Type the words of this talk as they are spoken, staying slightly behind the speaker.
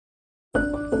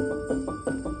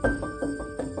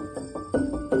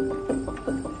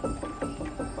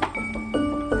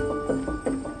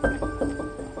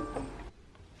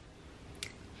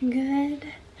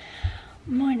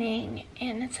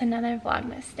it's another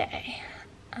Vlogmas day.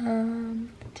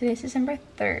 Today's December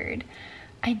 3rd.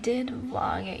 I did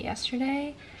vlog it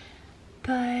yesterday,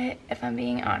 but if I'm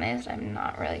being honest, I'm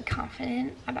not really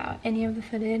confident about any of the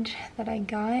footage that I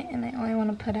got, and I only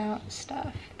want to put out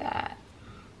stuff that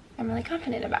I'm really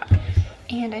confident about.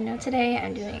 And I know today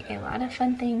I'm doing a lot of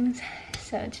fun things,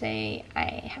 so today I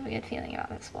have a good feeling about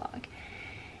this vlog.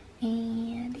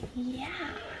 And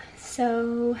yeah,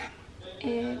 so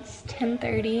it's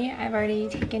 10:30. I've already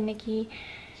taken Nikki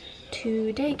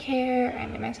to daycare. I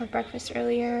made myself breakfast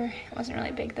earlier. It wasn't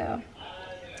really big though.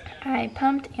 I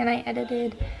pumped and I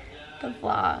edited the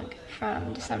vlog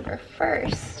from December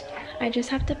 1st. I just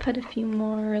have to put a few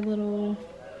more little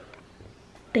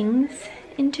things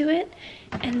into it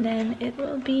and then it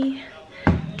will be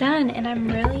done, and I'm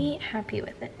really happy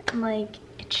with it. Like,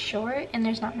 it's short and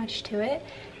there's not much to it,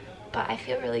 but I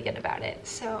feel really good about it.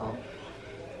 So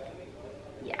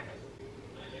yeah,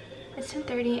 it's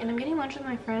 10:30 and I'm getting lunch with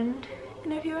my friend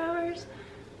in a few hours,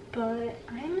 but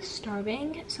I'm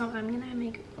starving, so I'm gonna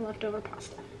make leftover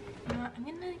pasta. I'm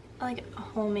gonna make like a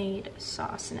homemade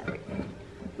sauce and everything.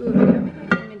 Ooh, we're gonna make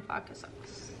like homemade vodka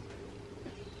sauce.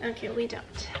 Okay, we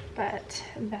don't, but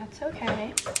that's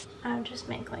okay. I'll just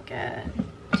make like a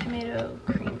tomato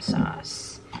cream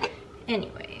sauce.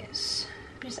 Anyways,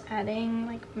 I'm just adding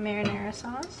like marinara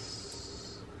sauce.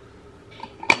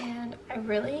 And I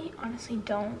really honestly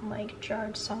don't like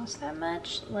jarred sauce that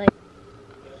much. Like,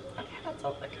 okay, that's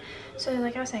all like. So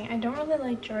like I was saying, I don't really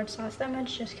like jarred sauce that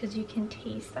much just because you can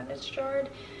taste that it's jarred.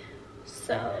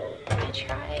 So I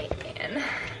try and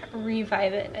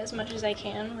revive it as much as I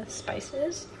can with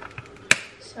spices.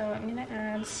 So I'm gonna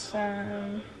add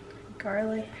some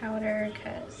garlic powder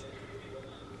because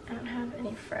I don't have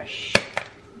any fresh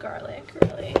garlic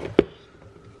really.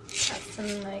 Add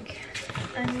some like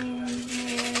onion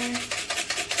here.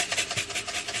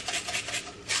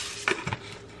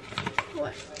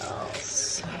 What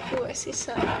else? Oh, I see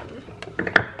some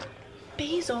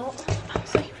basil. I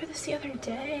was looking for this the other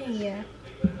day.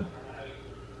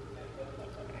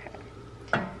 Okay.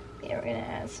 Yeah, we're gonna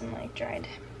add some like dried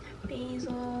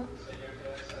basil.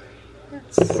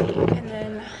 Let's see, and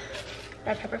then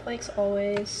red pepper flakes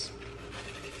always.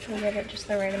 We'll give it just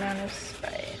the right amount of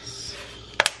spice.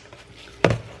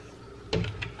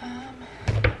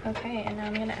 Okay, and now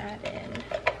I'm gonna add in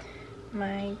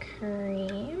my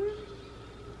cream.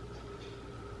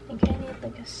 I think I need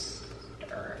like a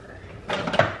stir.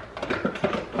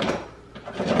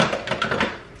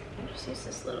 Just use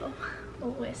this little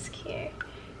whisk here.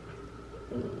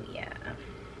 Ooh, yeah.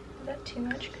 Is that too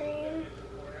much cream?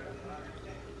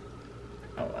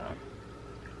 Oh well.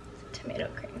 It's a tomato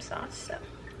cream sauce, so.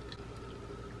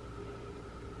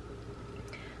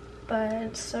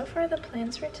 But so far the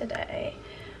plans for today,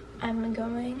 I'm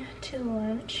going to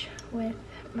lunch with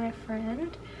my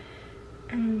friend,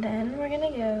 and then we're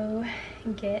gonna go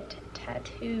get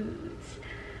tattoos.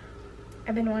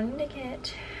 I've been wanting to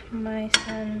get my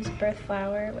son's birth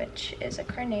flower, which is a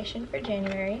carnation for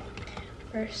January,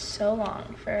 for so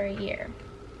long, for a year.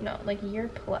 No, like a year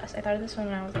plus. I thought of this one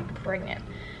when I was like pregnant.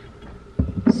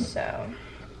 So,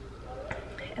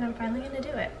 and I'm finally gonna do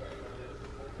it.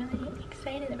 Really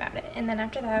excited about it. And then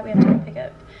after that, we have to go pick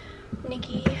up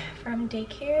Nikki from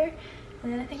daycare,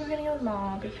 and then I think we're gonna go to the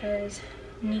mall because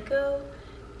Nico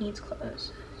needs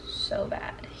clothes so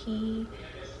bad. We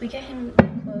get him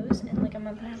clothes, and like a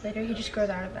month and a half later, he just grows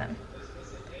out of them.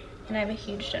 And I have a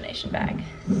huge donation bag,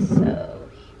 so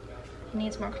he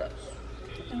needs more clothes.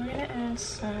 And we're gonna add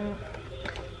some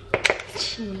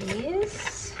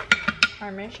cheese,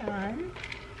 Parmesan,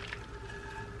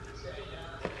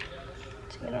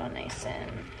 to get it all nice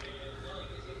and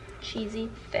cheesy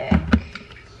thick.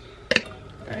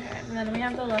 Okay, and then we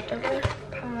have the leftover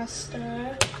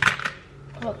pasta.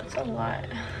 Oh, that's a lot.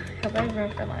 I hope I have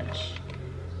room for lunch.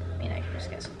 I mean, I can just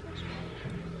get some lunch.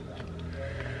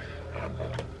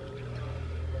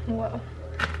 Whoa.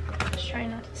 Just trying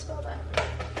not to spill that. I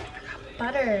got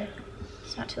butter.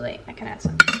 It's not too late. I can add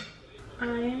some.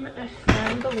 I'm a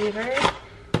firm believer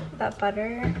that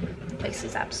butter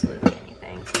replaces absolutely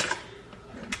anything.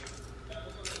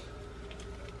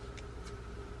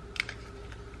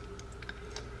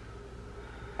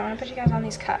 I want to put you guys on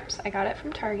these cups. I got it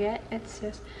from Target. It's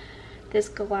just this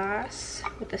glass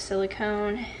with the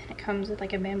silicone. It comes with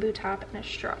like a bamboo top and a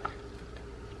straw.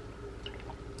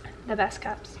 The best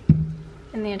cups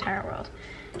in the entire world.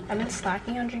 I've been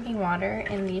slacking on drinking water,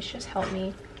 and these just help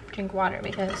me drink water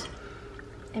because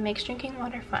it makes drinking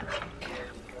water fun.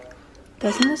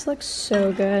 Doesn't this look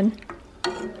so good?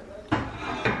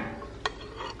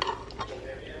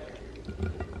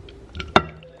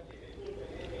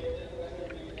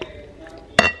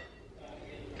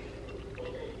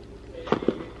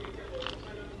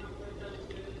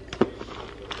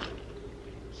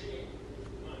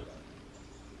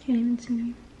 Can't even see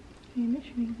me. Can't even show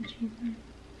you the cheese there.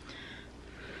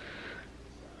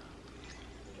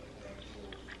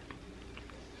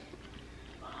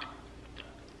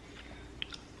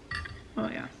 Oh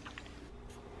yeah.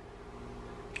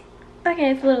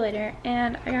 Okay, it's a little later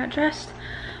and I got dressed.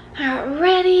 I got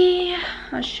ready.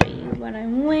 I'll show you what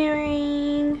I'm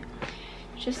wearing.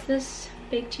 Just this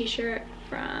big t-shirt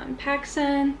from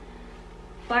PacSun,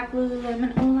 black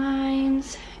Lululemon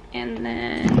Limes, and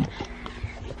then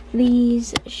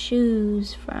these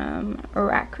shoes from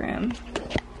Rack Room.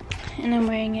 And I'm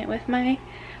wearing it with my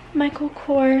Michael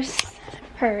Kors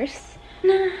purse.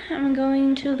 I'm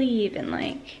going to leave in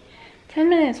like 10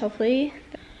 minutes, hopefully.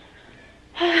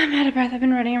 I'm out of breath. I've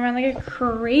been running around like a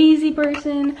crazy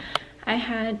person. I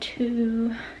had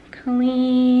to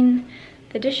clean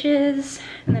the dishes,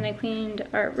 and then I cleaned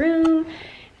our room,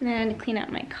 and then I had to clean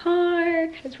out my car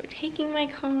because we're taking my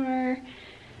car.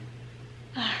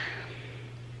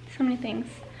 So many things.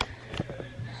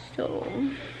 So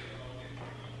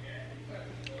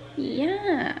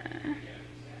yeah,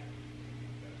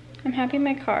 I'm happy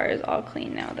my car is all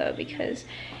clean now though, because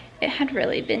it had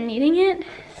really been needing it.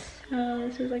 So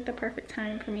this was like the perfect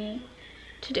time for me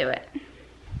to do it.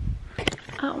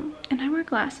 Oh, and I wear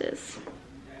glasses.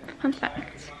 Fun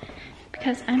fact,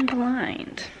 because I'm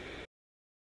blind.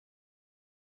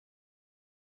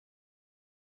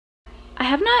 I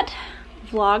have not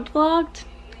vlogged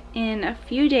in a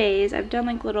few days. I've done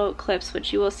like little clips,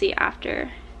 which you will see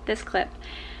after this clip.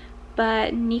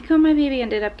 But Nico, my baby,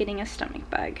 ended up getting a stomach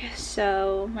bug.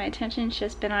 So my attention's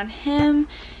just been on him.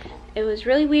 It was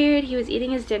really weird. He was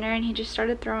eating his dinner and he just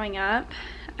started throwing up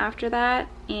after that.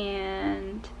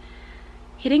 And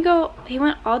he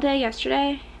went all day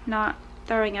yesterday not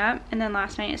throwing up, and then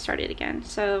last night it started again.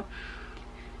 So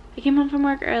I came home from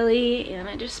work early and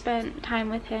I just spent time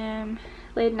with him,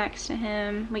 laid next to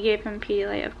him. We gave him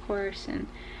Pedialyte, of course, and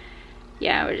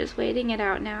yeah, we're just waiting it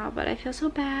out now. But I feel so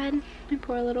bad. My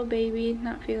poor little baby,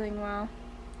 not feeling well.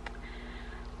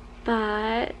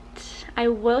 But I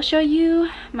will show you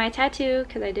my tattoo,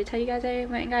 because I did tell you guys I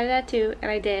went and got a tattoo, and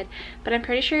I did. But I'm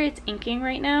pretty sure it's inking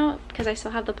right now because I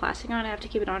still have the plastic on. I have to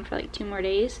keep it on for like 2 more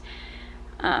days.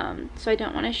 So I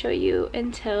don't want to show you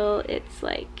until it's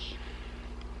like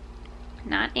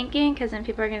not inking, because then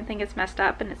people are going to think it's messed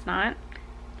up, and it's not.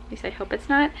 At least I hope it's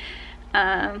not.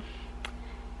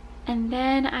 And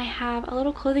then I have a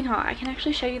little clothing haul. I can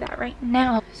actually show you that right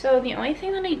now. So the only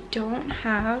thing that I don't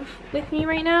have with me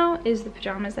right now is the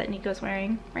pajamas that Nico's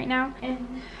wearing right now.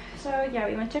 And so yeah,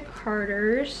 we went to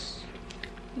Carter's.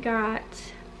 Got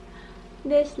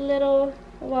this little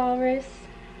walrus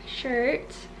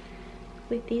shirt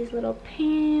with these little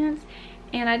pants.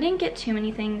 And I didn't get too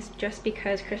many things just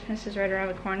because Christmas is right around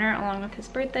the corner along with his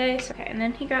birthday. So, okay, and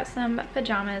then he got some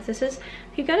pajamas.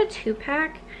 He got a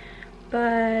 2-pack.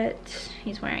 But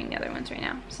he's wearing the other ones right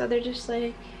now. So they're just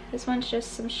like, this one's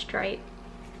just some striped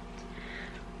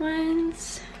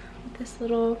ones with this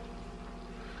little,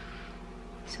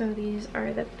 so these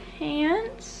are the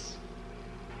pants.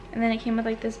 And then it came with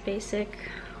like this basic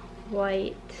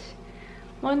white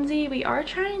onesie. We are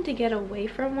trying to get away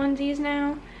from onesies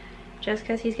now, just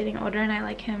because he's getting older and I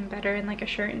like him better in like a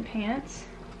shirt and pants.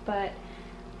 But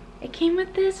it came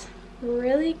with this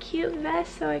really cute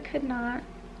vest, so I could not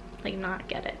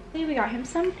get it. We got him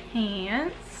some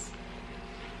pants.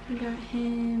 We got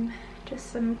him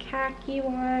just some khaki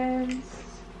ones.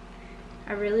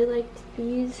 I really liked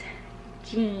these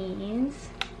jeans.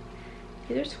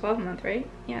 These are 12-month, right?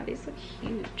 Yeah, these look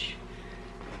huge.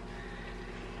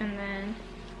 And then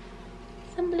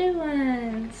some blue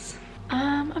ones.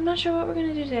 I'm not sure what we're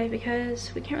gonna do today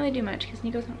because we can't really do much because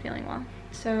Nico's not feeling well.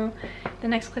 So the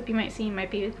next clip you might see might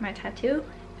be with my tattoo,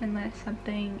 unless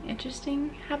something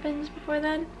interesting happens before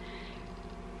then.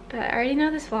 But I already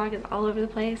know this vlog is all over the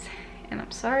place, and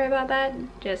I'm sorry about that.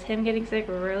 Just him getting sick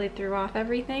really threw off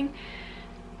everything,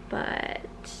 but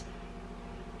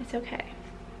it's okay.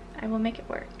 I will make it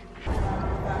work.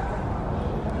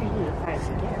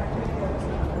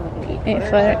 8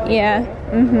 foot, yeah.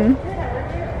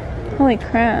 Holy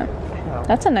crap.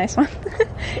 That's a nice one.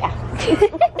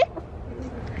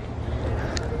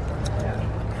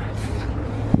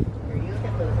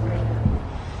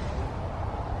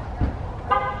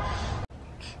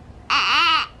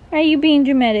 Are you being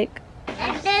dramatic?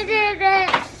 There's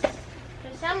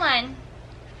someone.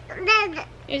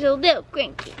 There's a little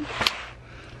cranky.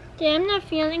 I'm not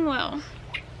feeling well.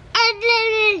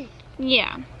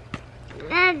 Yeah.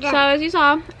 So as you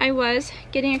saw, I was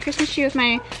getting a Christmas tree with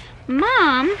my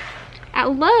mom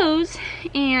at Lowe's,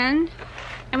 and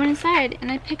I went inside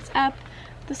and I picked up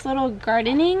this little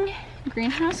gardening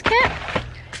greenhouse kit.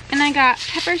 And I got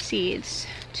pepper seeds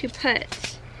to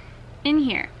put in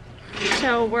here.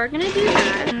 So we're gonna do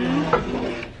that.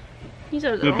 These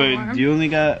are a little warm. But you only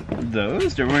got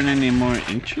those? There weren't any more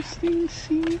interesting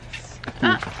seeds? But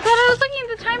I was looking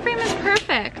at the time frame is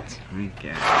perfect. I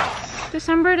guess.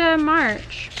 December to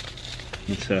March.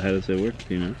 So how does it work,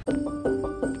 do you know?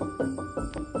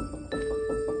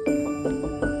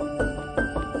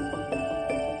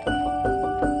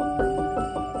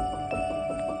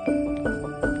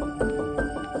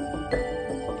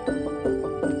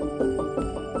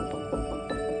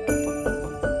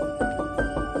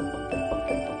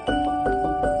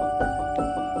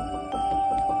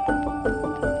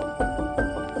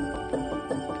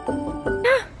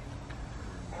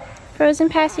 Frozen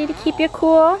Passy to keep you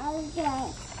cool.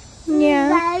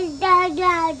 Yeah.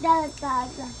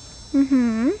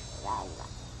 Mm-hmm.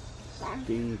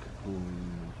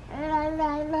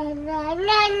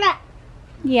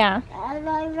 Yeah.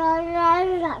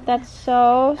 That's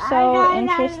so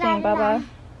interesting, Bubba.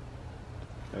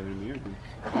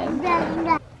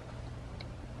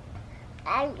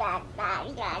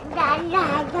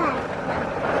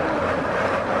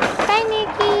 Bye,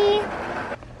 Nikki.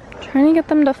 Trying to get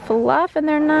them to fluff and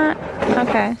they're not.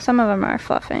 Okay, some of them are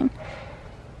fluffing.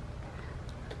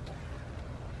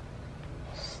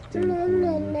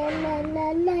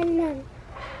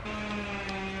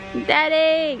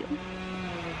 Daddy!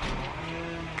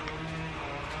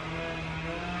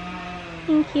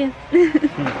 Thank you.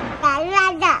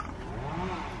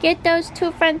 Get those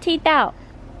 2 front teeth out.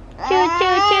 Choo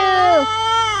choo choo!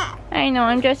 I know,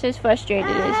 I'm just as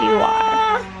frustrated as you are.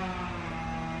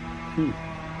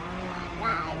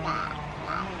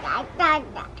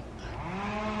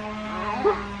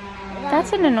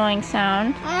 That's an annoying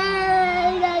sound.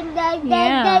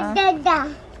 Yeah.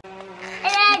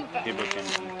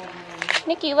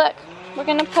 Nikki, look. We're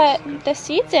gonna put the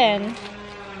seeds in.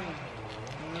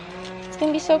 It's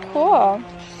gonna be so cool.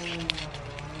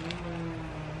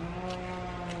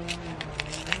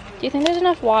 Do you think there's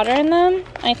enough water in them?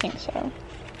 I think so.